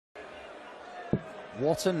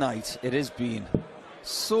What a night it has been.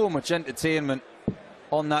 So much entertainment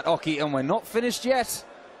on that hockey, and we're not finished yet.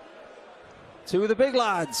 Two of the big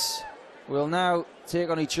lads will now take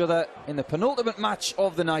on each other in the penultimate match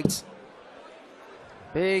of the night.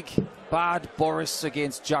 Big, bad Boris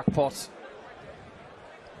against Jackpot.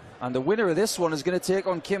 And the winner of this one is going to take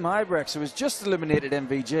on Kim Huybrechts, who has just eliminated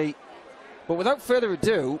MVG. But without further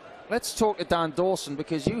ado, let's talk to Dan Dawson,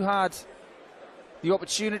 because you had the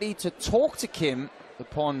opportunity to talk to Kim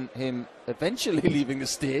upon him eventually leaving the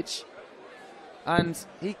stage. And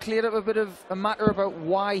he cleared up a bit of a matter about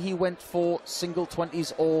why he went for single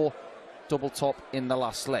 20s or double top in the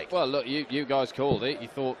last leg. Well, look, you guys called it.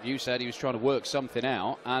 You said he was trying to work something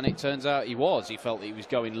out, and it turns out he was. He felt that he was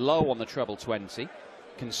going low on the treble 20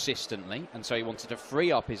 consistently, and so he wanted to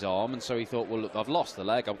free up his arm, and so he thought, well, look, I've lost the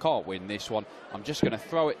leg, I can't win this one, I'm just going to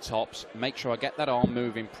throw it tops, make sure I get that arm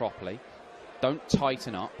moving properly, don't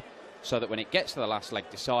tighten up, so that when it gets to the last leg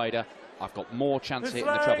decider, I've got more chance of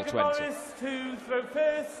hitting the treble 20. To throw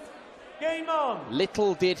first. Game on.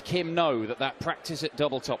 Little did Kim know that that practice at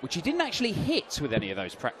double top, which he didn't actually hit with any of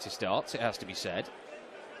those practice darts, it has to be said,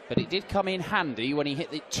 but it did come in handy when he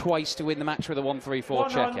hit it twice to win the match with a 1-3-4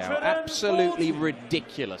 checkout. Absolutely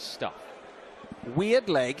ridiculous stuff. Weird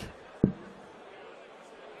leg.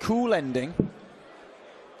 Cool ending.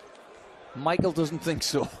 Michael doesn't think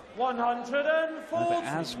so. 140. But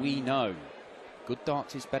as we know, good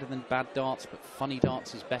darts is better than bad darts, but funny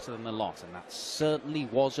darts is better than the lot, and that certainly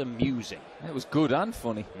was amusing. It was good and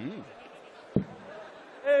funny.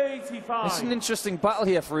 85. It's an interesting battle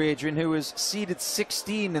here for Adrian, who is seeded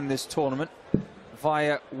 16 in this tournament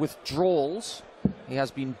via withdrawals. He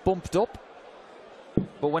has been bumped up.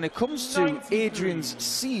 But when it comes to 93. Adrian's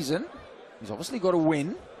season, he's obviously got a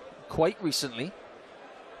win quite recently.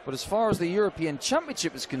 But as far as the European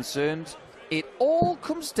Championship is concerned, it all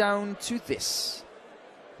comes down to this.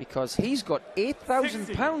 Because he's got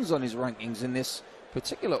 £8,000 on his rankings in this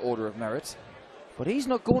particular order of merit. But he's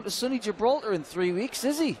not going to sunny Gibraltar in 3 weeks,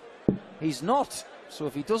 is he? He's not. So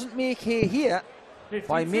if he doesn't make hay here 52.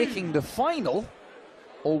 by making the final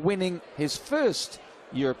or winning his first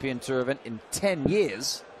European Tour event in 10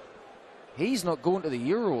 years, he's not going to the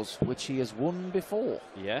Euros, which he has won before.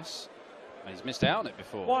 Yes, and he's missed out on it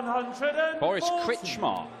before. 140. Boris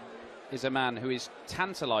Krcmar is a man who is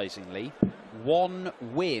tantalisingly one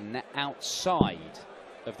win outside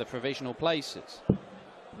of the provisional places.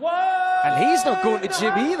 And he's not going to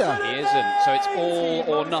Jib either. He isn't, so it's all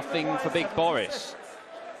or nothing for Big Boris.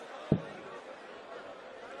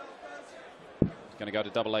 He's going to go to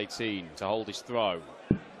double 18 to hold his throw.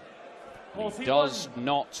 He does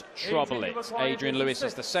not trouble it. Adrian Lewis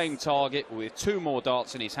has the same target with 2 more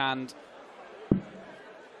darts in his hand.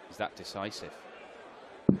 Is that decisive?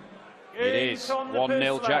 It is.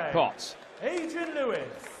 1-0 Jackpot. Adrian Lewis.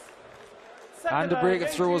 And a break it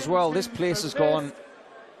through as well. This place has gone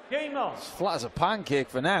Game on. flat as a pancake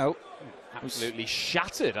for now. Absolutely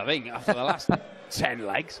shattered, I think, after the last 10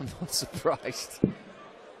 legs. I'm not surprised.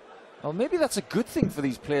 Well, maybe that's a good thing for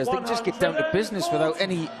these players. They can just get down to business without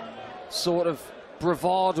any sort of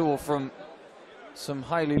bravado from some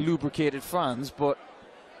highly lubricated fans. But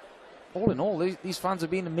all in all, these fans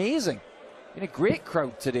have been amazing. Been a great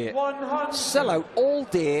crowd today. Sell out all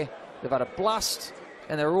day. They've had a blast,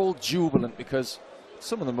 and they're all jubilant because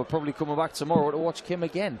some of them are probably coming back tomorrow to watch Kim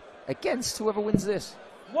again, against whoever wins this.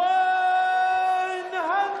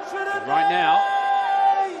 100. Right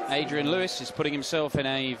now, Adrian Lewis is putting himself in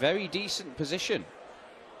a very decent position.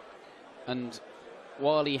 And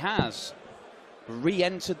while he has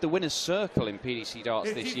re-entered the winner's circle in PDC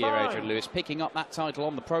darts this year, Adrian Lewis, picking up that title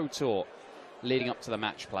on the Pro Tour leading up to the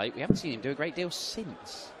match play, we haven't seen him do a great deal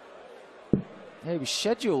since. Yeah, he was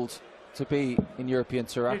scheduled to be in European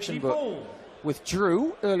Tour action, 54. but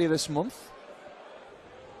withdrew earlier this month.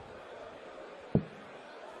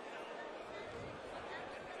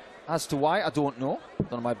 As to why, I don't know.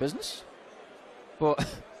 None of my business. But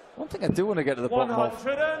one thing I do want to get to the bottom of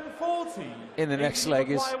 140. in the next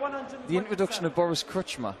leg is the introduction of Boris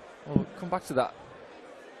Krcmar. We'll come back to that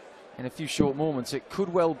in a few short moments. It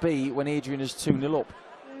could well be when Adrian is 2-0 up.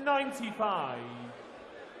 95.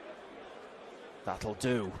 That'll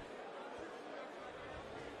do.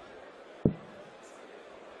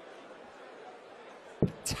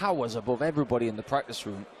 Towers above everybody in the practice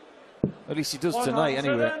room. At least he does tonight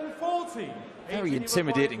anyway. 140. Very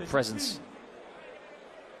intimidating presence.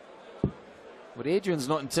 But Adrian's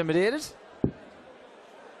not intimidated,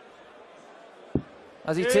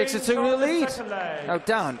 as he takes a 2-0 lead. Now,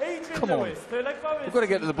 Dan, come on. We've got to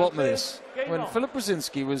get to the bottom of this. When Philip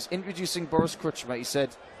Brzezinski was introducing Boris Krcmar, he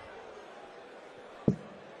said,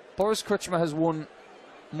 Boris Krcmar has won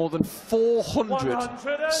more than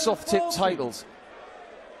 400 soft tip titles.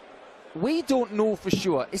 We don't know for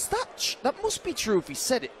sure. Is that that must be true if he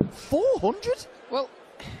said it? 400? Well,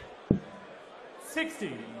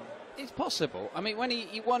 60. it's possible. I mean, when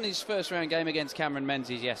he won his first round game against Cameron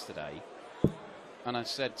Menzies yesterday, and I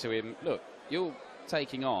said to him, look, you're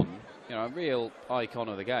taking on, you know, a real icon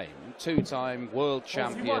of the game, two-time world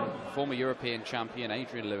champion, former European champion,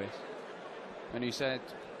 Adrian Lewis. And he said,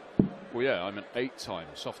 well, yeah, I'm an 8-time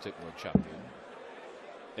soft tip world champion.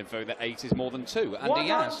 In fact, that 8 is more than 2, and he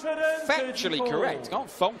has. Factually correct. Can't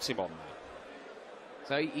fault him on that.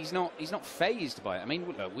 So he's not phased by it. I mean,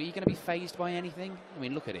 look, were you going to be phased by anything? I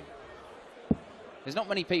mean, look at him. There's not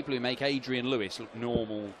many people who make Adrian Lewis look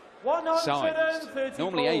normal sized.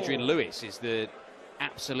 Normally, Adrian Lewis is the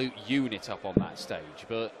absolute unit up on that stage,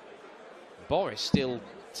 but Boris still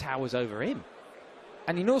towers over him.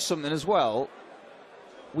 And you know something as well?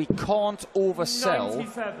 We can't oversell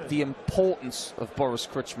 97. the importance of Boris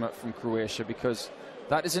Krcmar from Croatia, because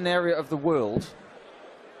that is an area of the world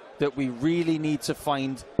that we really need to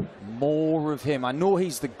find more of him. I know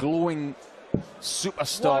he's the glowing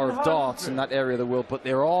superstar of darts in that area of the world, but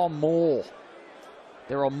there are more.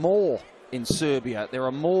 There are more in Serbia. There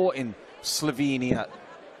are more in Slovenia.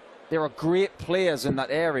 There are great players in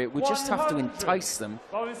that area. We just have to entice them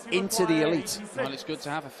into the elite. Well, it's good to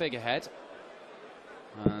have a figurehead.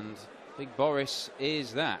 And big Boris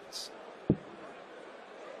is that.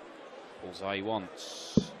 Bullseye he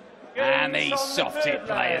wants. And these soft tip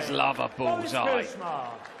players love a bullseye.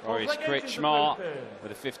 Boris Krcmar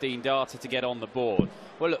with a 15 darter to get on the board.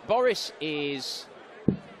 Well, look, Boris is...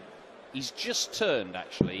 He's just turned,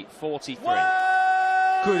 actually, 43.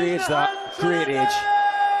 Good age, that. Great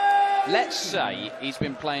age. Let's say he's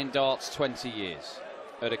been playing darts 20 years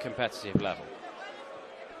at a competitive level.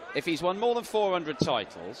 If he's won more than 400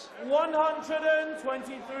 titles...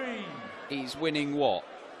 123. He's winning what?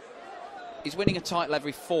 He's winning a title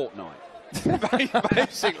every fortnight.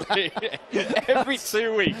 Basically, every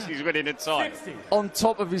 2 weeks he's winning a title. 60. On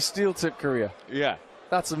top of his steel tip career. Yeah.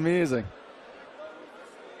 That's amazing.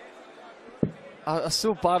 I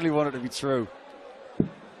so badly want it to be true.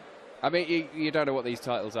 I mean, you don't know what these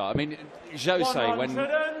titles are. I mean, Jose, when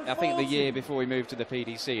I think the year before he moved to the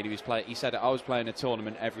PDC, and he said I was playing a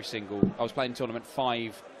tournament I was playing a tournament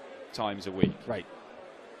 5 times a week. Right.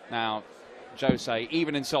 Now, Jose,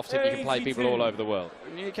 even in soft tip, you can play people all over the world.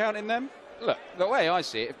 Are you counting them? Look, the way I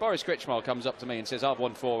see it, if Boris Krcmar comes up to me and says, I've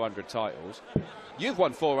won 400 titles, you've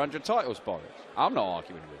won 400 titles, Boris. I'm not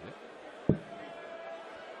arguing with it.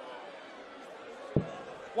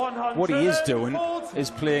 What he is doing is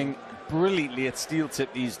playing brilliantly at steel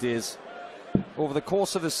tip these days. Over the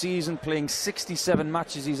course of the season, playing 67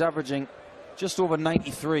 matches, he's averaging just over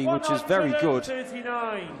 93, which is very good.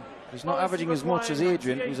 He's not averaging as much as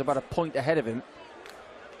Adrian, who's about a point ahead of him.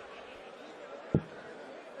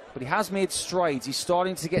 But he has made strides. He's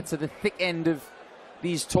starting to get to the thick end of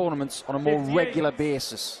these tournaments on a more regular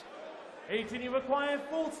basis. 18, you require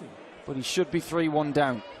 40. But he should be 3-1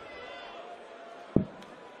 down.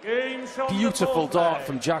 Game shot. Beautiful dart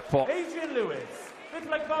from Jackpot. Adrian Lewis. Bit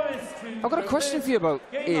like Boris to I've got a question for you about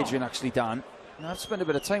Game Adrian, on. actually, Dan. Now, I've spent a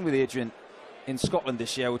bit of time with Adrian in Scotland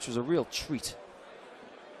this year, which was a real treat.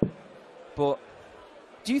 But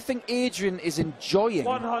do you think Adrian is enjoying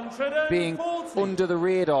being under the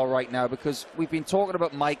radar right now? Because we've been talking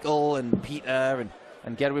about Michael and Peter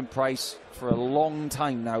and Gerwin Price for a long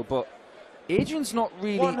time now, but Adrian's not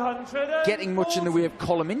really getting much in the way of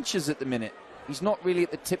column inches at the minute. He's not really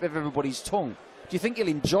at the tip of everybody's tongue. Do you think he'll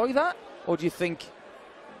enjoy that, or do you think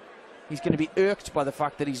he's going to be irked by the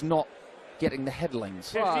fact that he's not getting the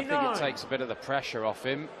headlines? Well, I think it takes a bit of the pressure off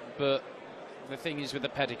him, but the thing is, with the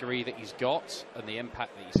pedigree that he's got and the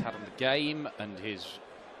impact that he's had on the game and his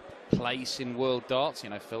place in world darts, you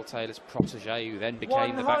know, Phil Taylor's protege, who then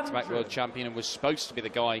became the back-to-back world champion and was supposed to be the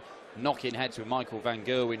guy knocking heads with Michael van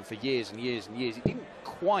Gerwen for years and years and years. It didn't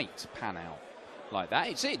quite pan out like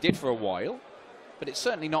that. It did for a while, but it's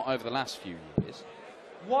certainly not over the last few years.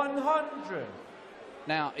 100.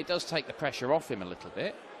 Now, it does take the pressure off him a little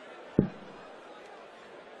bit.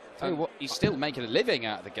 He's still making a living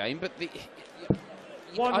out of the game, but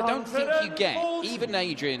I don't think you get, even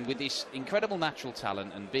Adrian, with this incredible natural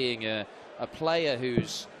talent and being a player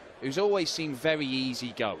who's always seemed very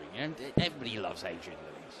easygoing. And everybody loves Adrian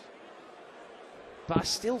Lewis. But I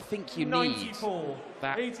still think you need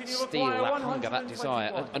that steel, that hunger, that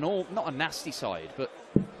desire, and all, not a nasty side, but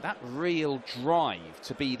that real drive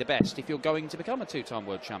to be the best if you're going to become a 2-time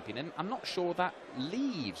world champion. And I'm not sure that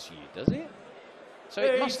leaves you, does it? So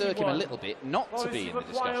it must irk him a little bit not to be in the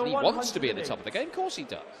discussion. He wants to be at the top of the game. Of course he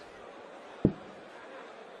does.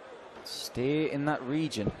 Stay in that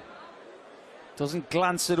region. Doesn't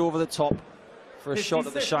glance it over the top for a shot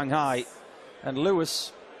at the Shanghai. And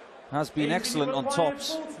Lewis has been excellent on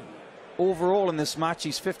tops. Overall in this match,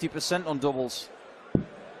 he's 50% on doubles.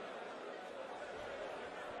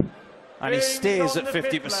 And he stays at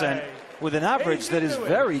 50% with an average that is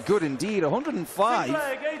very good indeed, 105.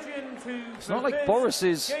 It's not like Boris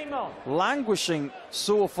is languishing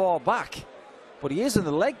so far back, but he is in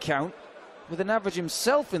the leg count with an average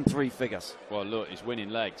himself in 3 figures. Well, look, he's winning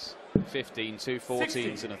legs. 15, 2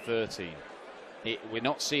 14s and a 13. We're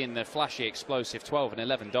not seeing the flashy, explosive 12 and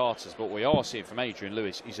 11 darters, but what we are seeing from Adrian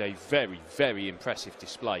Lewis is a very, very impressive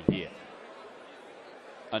display here.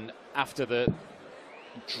 And after the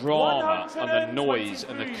drama and the noise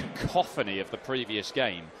and the cacophony of the previous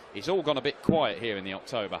game, it's all gone a bit quiet here in the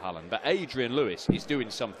Oktoberhallen. But Adrian Lewis is doing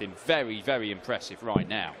something very, very impressive right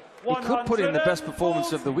now. He could put in the best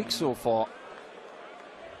performance of the week so far.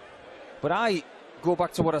 But I go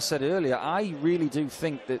back to what I said earlier. I really do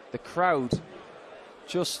think that the crowd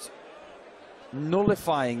just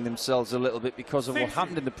nullifying themselves a little bit because of what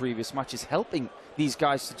happened in the previous match is helping these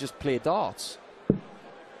guys to just play darts.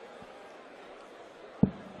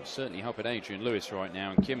 Certainly helping Adrian Lewis right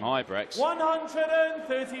now, and Kim Huybrechts.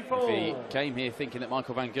 134. If he came here thinking that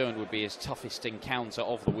Michael van Gerwen would be his toughest encounter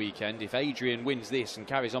of the weekend, if Adrian wins this and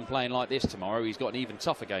carries on playing like this tomorrow, he's got an even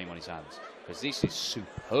tougher game on his hands, because this is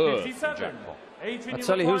superb from Jackpot. I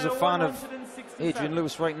tell you who's a fan of Adrian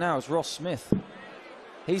Lewis right now is Ross Smith.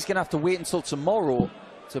 He's going to have to wait until tomorrow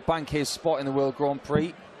to bank his spot in the World Grand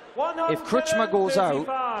Prix. If Krcmar goes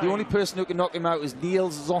out, the only person who can knock him out is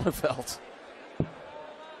Niels Zonneveld.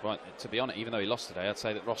 Right, to be honest, even though he lost today, I'd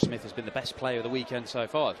say that Ross Smith has been the best player of the weekend so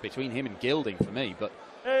far. It's between him and Gilding for me. But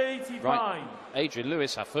 85. Right, Adrian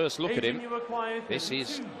Lewis, our first look at him. This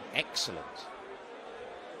is excellent.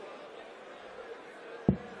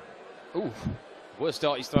 Ooh, worst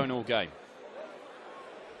dart he's thrown all game.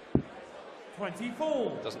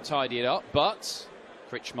 24. Doesn't tidy it up, but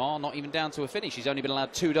Krcmar not even down to a finish. He's only been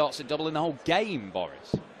allowed 2 darts at double in the whole game,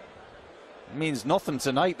 Boris. It means nothing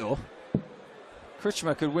tonight, though.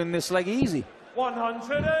 Krcmar could win this leg easy.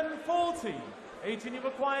 140. Adrian, you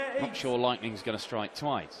require 8. Not sure Lightning's going to strike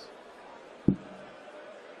twice.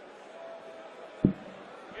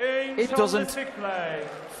 It doesn't.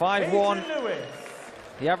 5-1.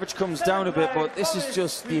 The average comes down a bit, but this is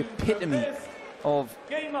just the epitome of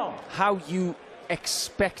how you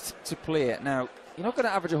expect to play it. Now, you're not going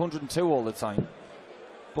to average 102 all the time,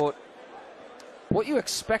 but what you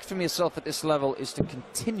expect from yourself at this level is to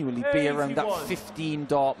continually be around that 15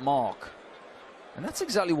 dart mark. And that's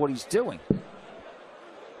exactly what he's doing.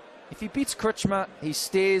 If he beats Krcmar, he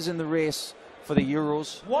stays in the race for the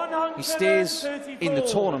Euros. He stays in the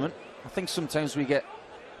tournament. I think sometimes we get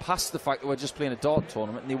past the fact that we're just playing a dart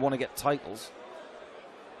tournament and they want to get titles.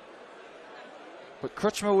 But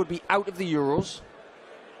Krcmar would be out of the Euros,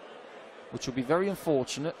 which would be very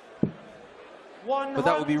unfortunate. But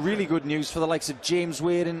that would be really good news for the likes of James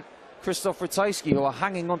Wade and Krzysztof Ratajski, who are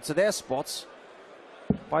hanging on to their spots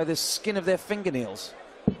by the skin of their fingernails.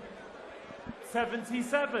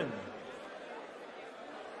 77.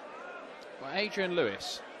 Well, Adrian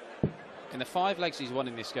Lewis, in the 5 legs he's won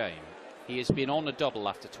in this game, he has been on a double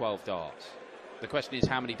after 12 darts. The question is,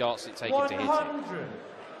 how many darts did it take him to hit it?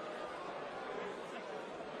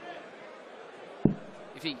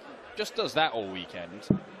 If he just does that all weekend,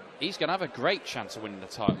 he's going to have a great chance of winning the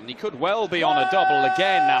title, and he could well be on a double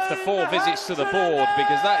again after 4 visits to the board,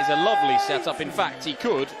 because that is a lovely setup. In fact, he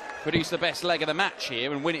could produce the best leg of the match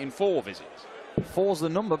here and win it in 4 visits. 4's the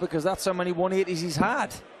number because that's how many 180s he's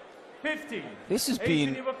had. 50. This has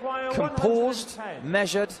been composed,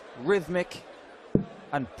 measured, rhythmic,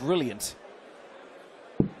 and brilliant.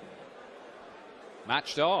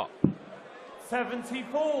 Match dart.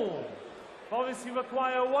 74. Boris, you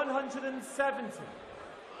require 170.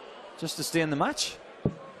 Just to stay in the match.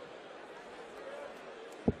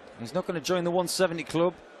 He's not going to join the 170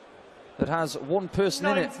 club that has one person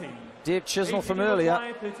 90. In it. Dave Chisnell from earlier.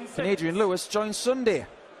 And Adrian Lewis joins Sunday.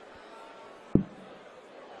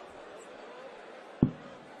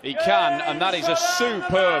 He can, and that is a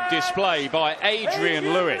superb display by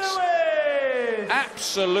Adrian Lewis.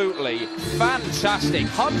 Absolutely fantastic.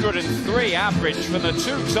 103 average from the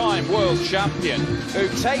 2-time world champion, who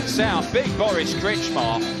takes out big Boris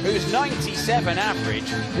Krcmar, whose 97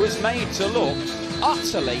 average was made to look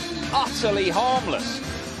utterly, utterly harmless.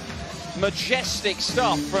 Majestic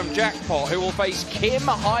stuff from Jackpot, who will face Kim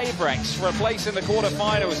Huybrechts for a place in the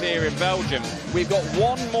quarter-finals here in Belgium. We've got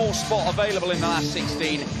one more spot available in the last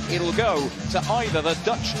 16. It'll go to either the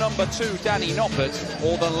Dutch number 2, Danny Noppert,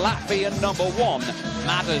 or the Latvian number 1,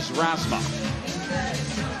 Madars Razma.